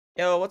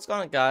Yo, what's going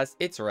on, guys?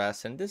 It's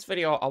Res. In this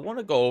video, I want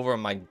to go over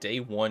my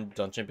day one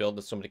dungeon build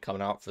that's going to be coming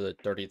out for the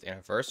 30th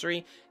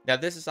anniversary. Now,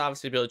 this is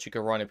obviously a build that you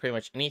can run in pretty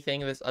much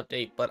anything in this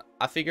update, but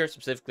I figure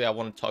specifically I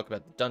want to talk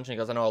about the dungeon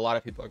because I know a lot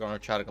of people are going to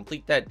try to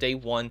complete that day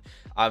one,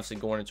 obviously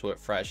going into it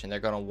fresh, and they're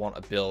going to want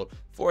a build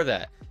for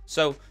that.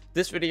 So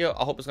this video,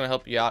 I hope it's going to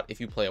help you out if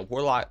you play a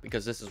Warlock,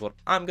 because this is what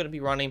I'm going to be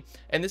running,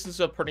 and this is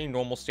a pretty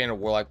normal standard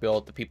Warlock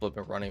build that people have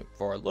been running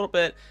for a little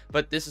bit,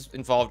 but this is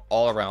involved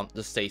all around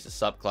the Stasis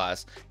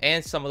subclass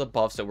and some of the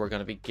buffs that we're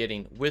going to be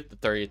getting with the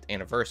 30th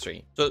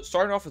anniversary. So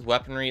starting off with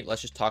weaponry,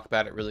 let's just talk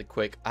about it really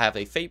quick. I have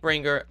a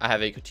Fatebringer, I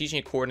have a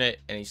Cartesian Coordinate,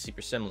 and a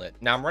Sleeper Simulant.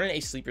 Now I'm running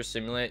a Sleeper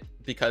Simulant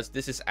because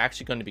this is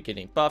actually going to be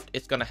getting buffed.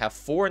 It's going to have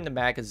 4 in the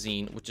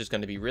magazine, which is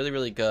going to be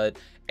really good,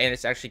 and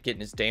it's actually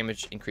getting its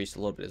damage increased a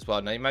little bit as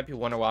well. Now you might be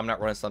wondering why I'm not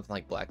running something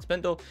like Black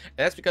Spindle, and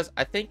that's because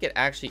I think it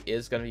actually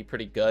is going to be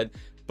pretty good.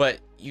 But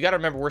you got to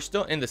remember, we're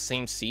still in the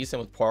same season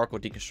with particle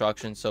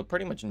deconstruction, so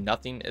pretty much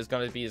nothing is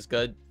going to be as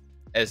good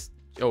as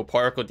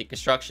particle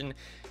deconstruction.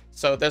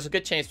 So there's a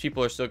good chance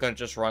people are still going to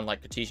just run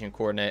like Cartesian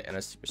Coordinate and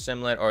a Sleeper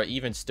Simulant, or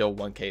even still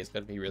 1K is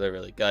going to be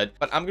really good.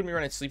 But I'm going to be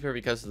running Sleeper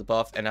because of the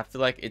buff, and I feel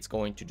like it's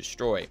going to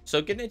destroy.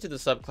 So getting into the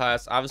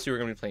subclass, obviously we're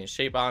going to be playing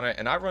Shape on it,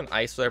 and I run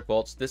Ice Flare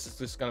Bolts. This is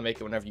just going to make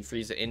it whenever you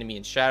freeze an enemy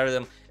and shatter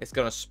them, it's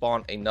going to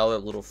spawn another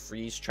little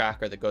freeze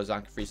tracker that goes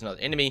on to freeze another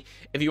enemy.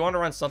 If you want to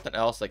run something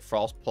else like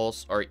Frost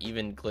Pulse or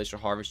even Glacial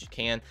Harvest, you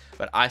can,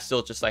 but I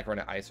still just like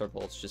running Ice Flare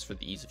Bolts just for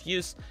the ease of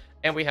use.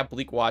 And we have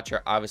Bleak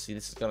Watcher. Obviously,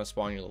 this is going to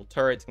spawn your little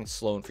turrets and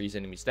slow and freeze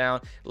enemies down.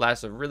 It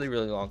lasts a really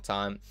long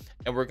time,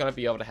 and we're going to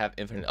be able to have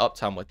infinite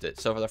uptime with it.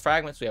 So for the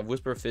fragments, we have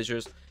Whisper of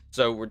Fissures.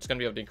 So we're just going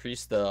to be able to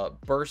increase the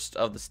burst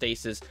of the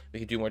stasis. We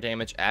can do more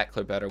damage at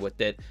clear better with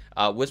it.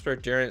 Whisper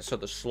Endurance, so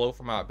the slow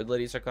from our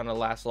abilities are going to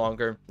last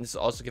longer. This is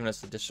also giving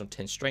us additional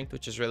 10 strength,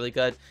 which is really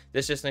good.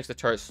 This just makes the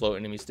turret slow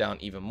enemies down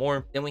even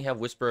more. Then we have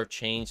Whisper of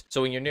Change.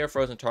 So when you're near a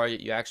frozen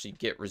target, you actually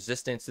get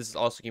resistance. This is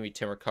also giving you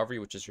 10 recovery,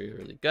 which is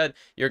really good.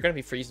 You're going to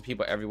be freezing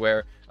people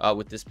everywhere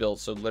with this build.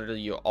 So literally,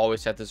 you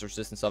always have this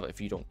resistance of it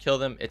if you don't kill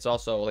them. It's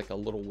also like a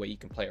little way you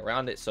can play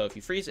around it. So if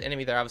you freeze an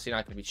enemy, they're obviously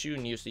not going to be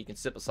shooting you, so you can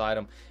sit beside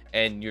them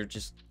and you're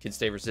just can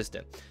stay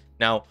resistant.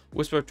 Now,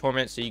 Whisper of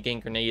Torment, so you gain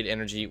grenade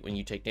energy when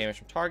you take damage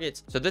from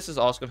targets. So this is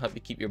also going to help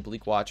you keep your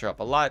Bleak Watcher up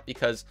a lot,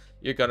 because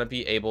you're going to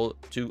be able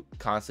to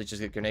constantly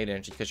just get grenade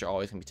energy because you're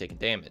always going to be taking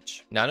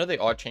damage. Now, I know they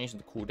are changing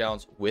the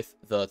cooldowns with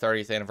the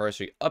 30th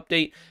anniversary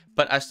update,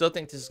 but I still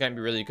think this is going to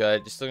be really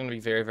good. It's still going to be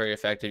very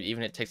effective,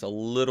 even if it takes a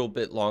little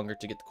bit longer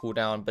to get the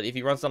cooldown. But if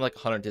you run something like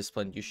 100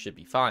 Discipline, you should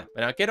be fine.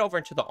 But now get over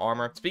into the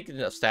armor. Speaking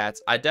of stats,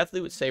 I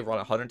definitely would say run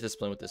 100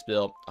 Discipline with this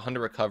build. 100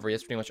 Recovery,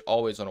 that's pretty much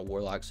always on a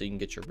Warlock, so you can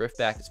get your Rift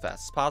back as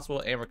fast as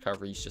possible, and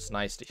Recovery is just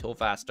nice to heal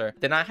faster.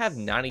 Then I have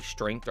 90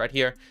 Strength right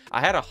here.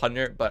 I had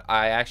 100, but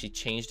I actually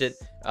changed it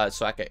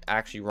so I could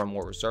actually run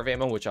more reserve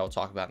ammo, which I'll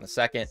talk about in a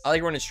second. I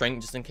like running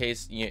Strength just in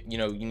case you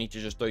need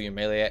to just throw your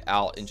melee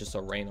out in just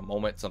a random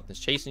moment something's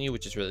chasing you,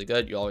 which is really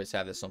good. You always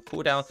have this on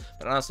cooldown,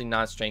 but honestly,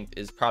 non-strength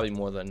is probably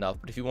more than enough.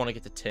 But if you want to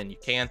get to 10, you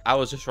can. I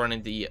was just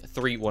running the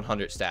 3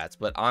 100 stats,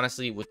 but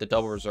honestly, with the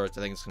double reserves,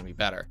 I think it's going to be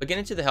better. But getting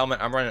into the helmet,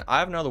 I'm running I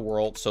Have Another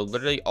World, so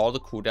literally all the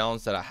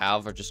cooldowns that I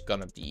have are just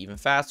going to be even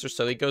faster.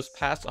 So it goes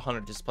past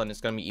 100 Discipline,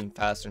 it's going to be even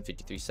faster in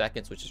 53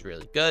 seconds, which is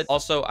really good.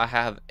 Also, I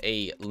have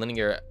a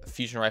linear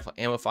fusion rifle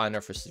ammo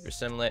finder for Sleeper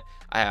Simulant.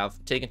 I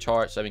have Taken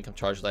Charge, so I become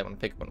charged light when I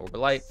pick up an Orbital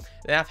Light.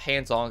 Then I have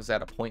Hands On because I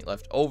had a point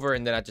left over,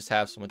 and then I just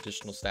have some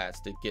additional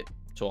stats to get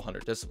to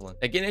 100 Discipline.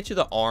 Again, into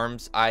the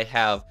arms, I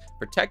have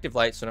Protective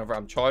Light, so whenever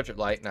I'm charged at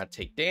light and I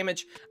take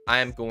damage, I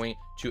am going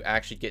to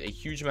actually get a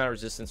huge amount of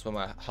resistance when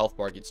my health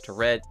bar gets to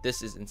red.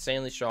 This is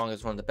insanely strong.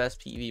 It's one of the best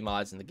PvE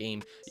mods in the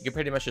game. You can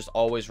pretty much just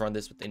always run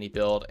this with any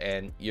build,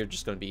 and you're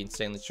just going to be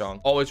insanely strong.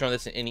 Always run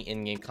this in any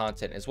in-game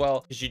content as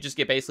well, because you just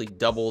get basically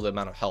double the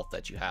amount of health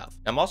that you have.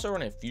 I'm also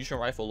running a Fusion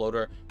Rifle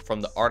Loader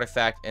from the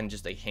Artifact and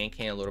just a hand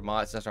cannon loader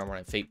mod. So that's why I'm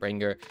running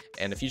Fatebringer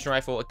and a Fusion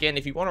Rifle. Again,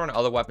 if you want to run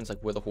other weapons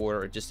like Wither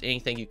Hoarder or just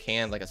anything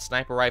like a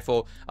Sniper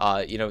Rifle,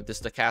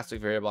 this stochastic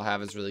variable I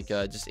have is really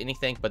good. Just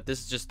anything, but this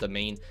is just the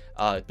main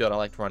build I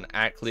like to run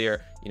at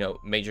clear,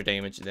 major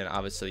damage, and then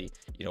obviously,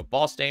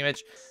 boss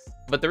damage.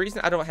 But the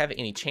reason I don't have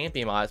any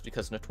champion mods,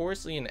 because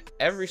notoriously in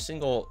every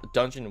single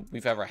dungeon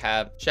we've ever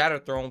had,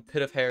 Shattered Throne,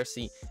 Pit of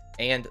Heresy,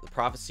 and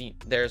Prophecy,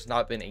 there's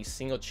not been a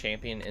single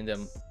champion in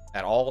them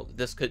at all.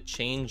 This could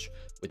change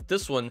with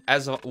this one.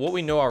 As of what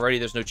we know already,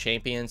 there's no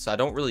champion, so I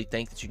don't really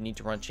think that you need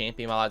to run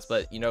champion mods.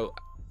 But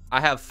I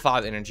have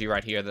 5 energy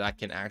right here that I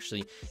can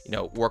actually,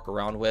 work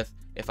around with.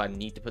 If I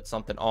need to put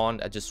something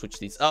on, I just switch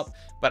these up,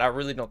 but I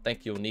really don't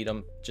think you'll need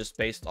them just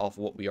based off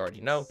what we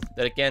already know.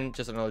 That again,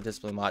 just another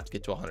discipline mod to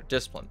get to 100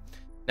 Discipline.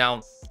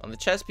 Now, on the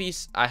chest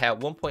piece, I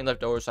have 1 point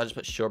left over, so I just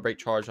put Shield Break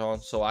Charge on,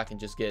 so I can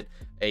just get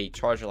a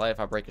charge of life if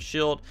I break a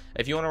shield.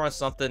 If you want to run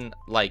something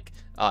like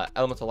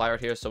elemental light right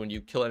here, so when you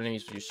kill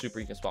enemies with your super,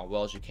 you can spawn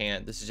well as you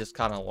can. This is just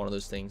kind of one of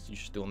those things you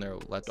should do when they're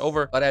left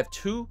over. But I have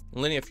 2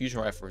 linear fusion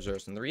rifle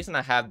reserves, and the reason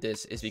I have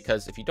this is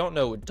because if you don't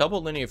know, with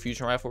double linear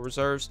fusion rifle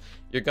reserves,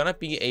 you're gonna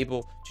be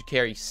able to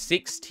carry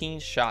 16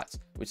 shots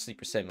with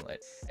sleeper simulant,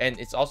 and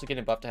it's also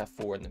getting buffed to have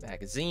 4 in the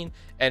magazine.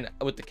 And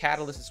with the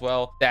catalyst as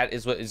well, that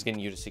is what is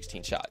getting you to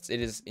 16 shots. It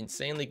is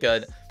insanely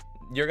good.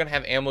 You're gonna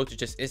have ammo to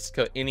just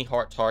isca any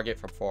hard target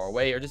from far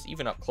away, or just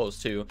even up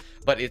close too.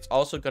 But it's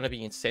also gonna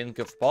be insanely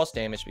good for boss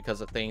damage because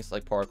of things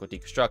like particle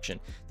deconstruction.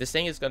 This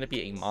thing is gonna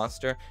be a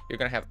monster. You're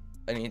gonna have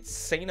an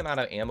insane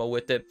amount of ammo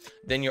with it.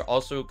 Then you're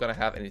also gonna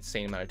have an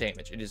insane amount of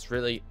damage. It is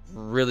really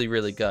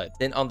good.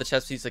 Then on the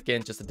chest piece,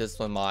 again, just a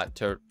discipline mod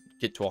to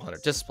get to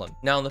 100 discipline.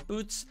 Now on the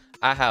boots,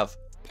 I have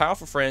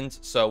powerful friends,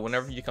 so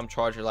whenever you become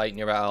charger light,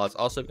 nearby allies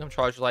also become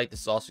charger light.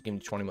 This is also giving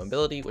you 20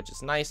 mobility, which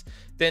is nice.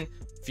 Then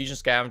fusion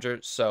scavenger,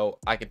 so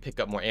I can pick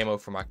up more ammo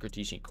for my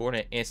Cartesian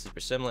coordinate and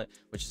sleeper simulant,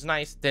 which is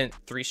nice. Then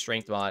 3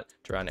 strength mod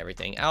to round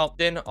everything out.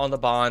 Then on the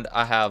bond,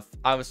 I have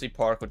obviously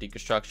particle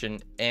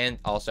deconstruction, and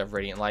also have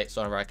radiant light,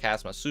 so whenever I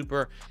cast my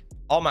super,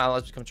 all my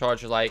allies become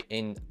charger light.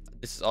 And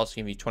this is also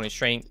going to be 20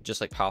 strength,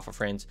 just like powerful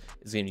friends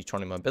is going to be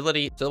 20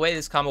 mobility. So the way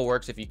this combo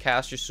works, if you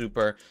cast your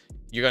super,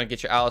 you're going to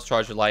get your allies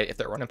charger light. If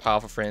they're running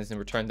powerful friends, in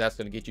return, that's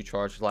going to get you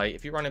charger light.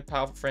 If you're running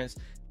powerful friends,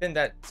 then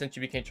that, since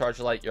you became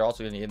charger light, you're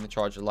also going to get in the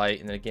charger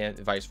light, and then again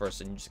vice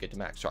versa, and you just get to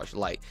max charger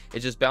light. It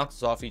just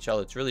bounces off each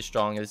other. It's really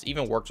strong, and this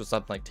even works with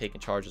something like taking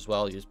charge as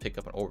well. You just pick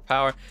up an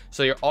overpower,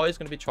 so you're always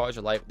going to be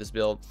charger light with this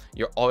build.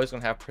 You're always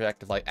going to have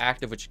protective light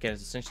active, which again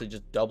is essentially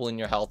just doubling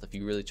your health if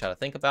you really try to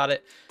think about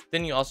it.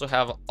 Then you also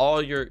have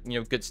all your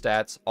good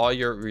stats, all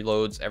your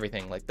reloads,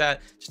 everything like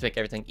that, just make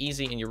everything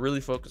easy. And you're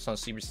really focused on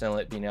sleeper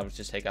simulant, being able to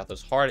just take out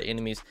those hard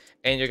enemies,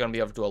 and you're going to be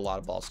able to do a lot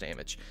of boss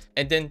damage.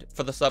 And then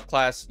for the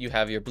subclass, you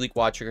have your Bleak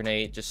Watcher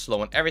grenade, just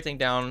slowing everything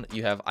down.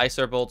 You have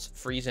Icer bolts,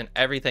 freezing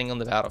everything on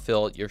the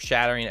battlefield. You're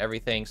shattering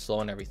everything,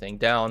 slowing everything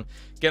down,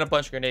 getting a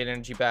bunch of grenade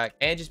energy back,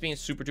 and just being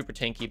super duper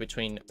tanky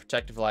between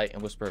protective light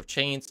and whisper of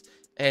chains.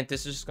 And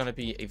this is just going to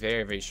be a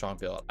very strong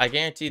build. I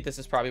guarantee this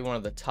is probably one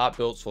of the top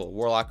builds for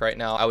Warlock right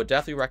now. I would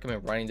definitely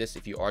recommend running this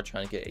if you are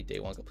trying to get a day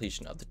 1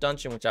 completion of the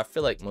dungeon, which I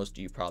feel like most of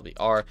you probably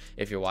are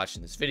if you're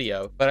watching this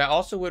video. But I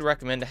also would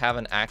recommend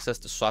having access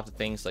to swap to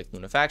things like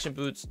Lunafaction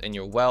boots and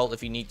your well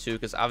if you need to,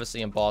 because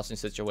obviously in bossing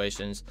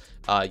situations,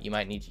 you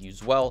might need to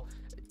use well,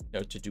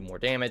 to do more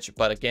damage.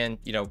 But again,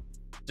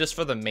 just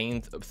for the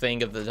main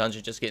thing of the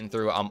dungeon, just getting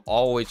through, I'm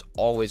always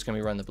going to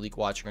be running the Bleak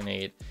Watcher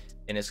grenade,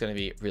 and it's going to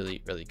be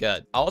really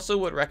good. I also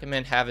would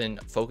recommend having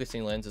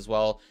focusing lens as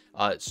well.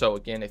 So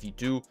again, if you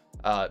do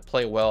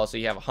play well, so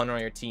you have 100 on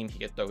your team, he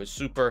can throw his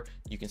super,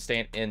 you can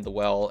stand in the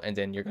well, and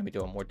then you're going to be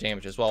doing more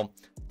damage as well.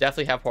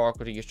 Definitely have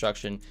particle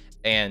deconstruction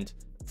and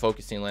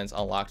focusing lens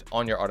unlocked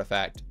on your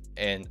artifact.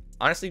 And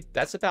honestly,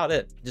 that's about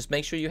it. Just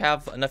make sure you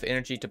have enough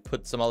energy to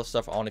put some other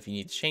stuff on if you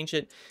need to change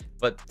it.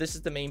 But this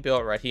is the main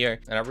build right here,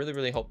 and I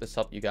really hope this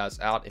helped you guys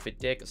out. If it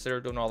did,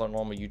 consider doing all the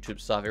normal YouTube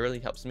stuff. It really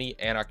helps me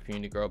and our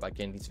community grow by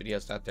getting these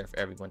videos out there for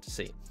everyone to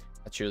see.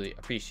 I truly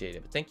appreciate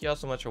it. But thank you all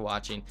so much for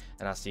watching,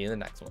 and I'll see you in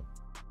the next one.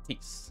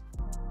 Peace.